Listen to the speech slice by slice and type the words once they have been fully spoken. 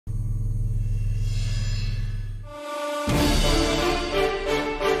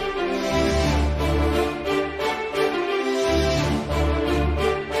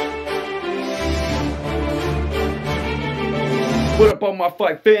What up, all my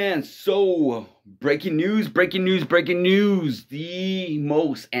fight fans? So, breaking news. The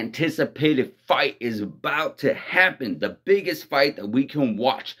most anticipated fight is about to happen. The biggest fight that we can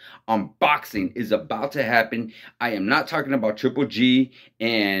watch on boxing is about to happen. I am not talking about Triple G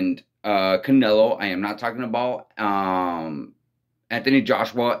and Canelo. I am not talking about Anthony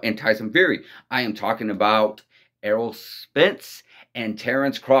Joshua and Tyson Fury. I am talking about Errol Spence and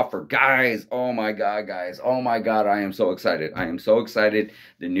Terence Crawford. Guys, oh my God, guys. Oh my God, I am so excited. I am so excited.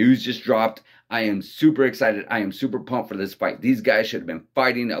 The news just dropped. I am super excited. I am super pumped for this fight. These guys should have been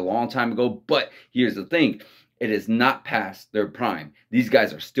fighting a long time ago, but here's the thing. It is not past their prime. These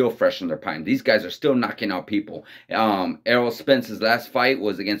guys are still fresh in their prime. These guys are still knocking out people. Errol Spence's last fight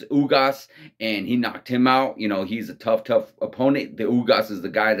was against Ugas, and he knocked him out. You know, he's a tough opponent. The Ugas is the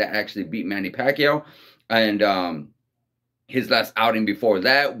guy that actually beat Manny Pacquiao. And his last outing before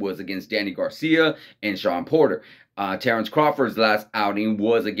that was against Danny Garcia and Sean Porter. Terence Crawford's last outing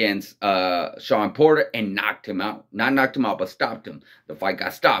was against Sean Porter and knocked him out. Not knocked him out, but stopped him. The fight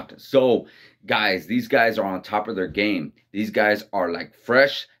got stopped. So, guys, these guys are on top of their game. These guys are like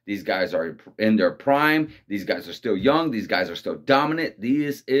fresh. These guys are in their prime. These guys are still young. These guys are still dominant.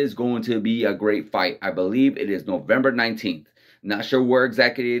 This is going to be a great fight. I believe it is November 19th. Not sure where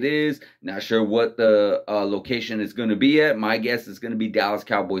exactly it is. Not sure what the location is going to be at. My guess is going to be Dallas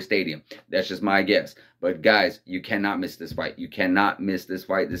Cowboy Stadium. That's just my guess. But guys, you cannot miss this fight. You cannot miss this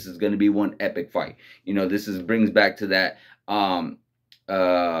fight. This is going to be one epic fight. You know, this brings back to that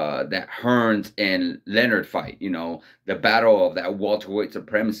that Hearns and Leonard fight. You know, the battle of that welterweight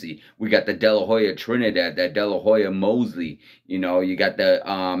supremacy. We got the De La Hoya Trinidad, that De La Hoya Mosley. You know, you got the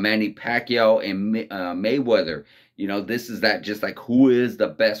Manny Pacquiao and Mayweather. You know, this is that just like who is the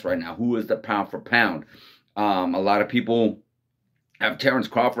best right now? Who is the pound for pound? A lot of people have Terence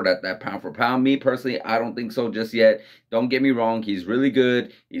Crawford at that pound for pound. Me personally, I don't think so just yet. Don't get me wrong. He's really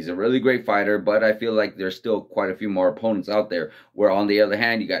good. He's a really great fighter, but I feel like there's still quite a few more opponents out there. Where on the other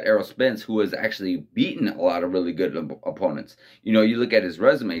hand, you got Errol Spence, who has actually beaten a lot of really good opponents. You know, you look at his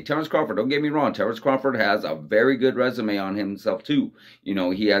resume. Terence Crawford, don't get me wrong. Terence Crawford has a very good resume on himself too. You know,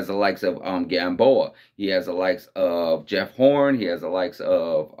 he has the likes of Gamboa. He has the likes of Jeff Horn. He has the likes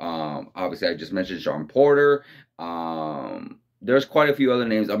of, obviously I just mentioned Sean Porter. There's quite a few other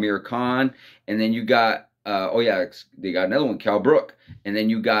names, Amir Khan, and then you got, they got another one, Cal Brook, and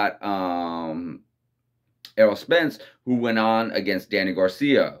then you got Errol Spence, who went on against Danny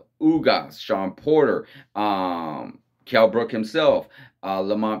Garcia, Ugas, Sean Porter, Cal Brook himself,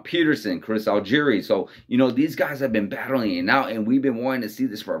 Lamont Peterson, Chris Algieri. So, you know, these guys have been battling it out, and we've been wanting to see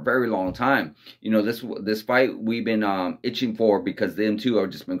this for a very long time. You know, this fight we've been itching for because them two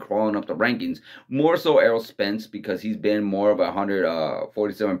have just been crawling up the rankings. More so Errol Spence because he's been more of a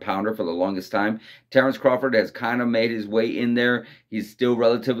 147-pounder for the longest time. Terence Crawford has kind of made his way in there. He's still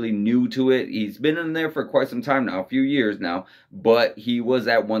relatively new to it. He's been in there for quite some time now, a few years now, but he was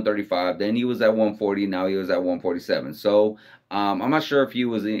at 135, then he was at 140, now he was at 147. So, I'm not sure if he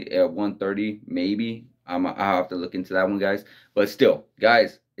was at 130, maybe. I'll have to look into that one, guys. But still,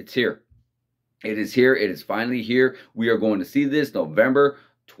 guys, it's here. It is here. It is finally here. We are going to see this November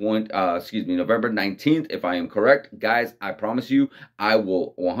 19th, if I am correct. Guys, I promise you, I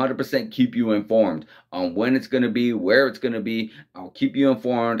will 100% keep you informed on when it's going to be, where it's going to be. I'll keep you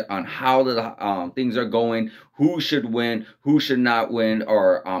informed on how the things are going, who should win, who should not win,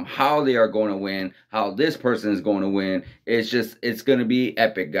 or how they are going to win, how this person is going to win. It's going to be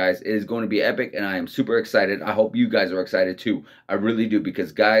epic, guys. It is going to be epic, and I am super excited. I hope you guys are excited too. I really do,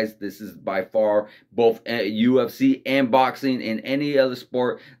 because guys, this is by far both UFC and boxing and any other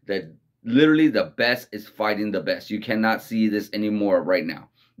sport that literally the best is fighting the best. You cannot see this anymore right now.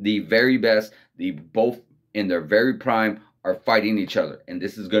 The very best, the both in their very prime, are fighting each other, and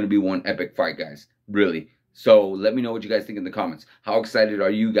this is going to be one epic fight, guys. Really. So let me know what you guys think in the comments. How excited are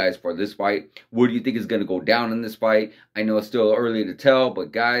you guys for this fight? What do you think is going to go down in this fight? I know it's still early to tell,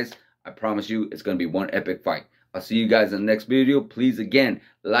 but guys, I promise you it's going to be one epic fight. I'll see you guys in the next video. Please, again,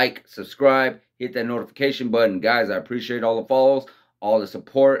 like, subscribe, hit that notification button. Guys, I appreciate all the follows, all the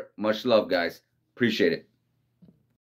support. Much love, guys. Appreciate it.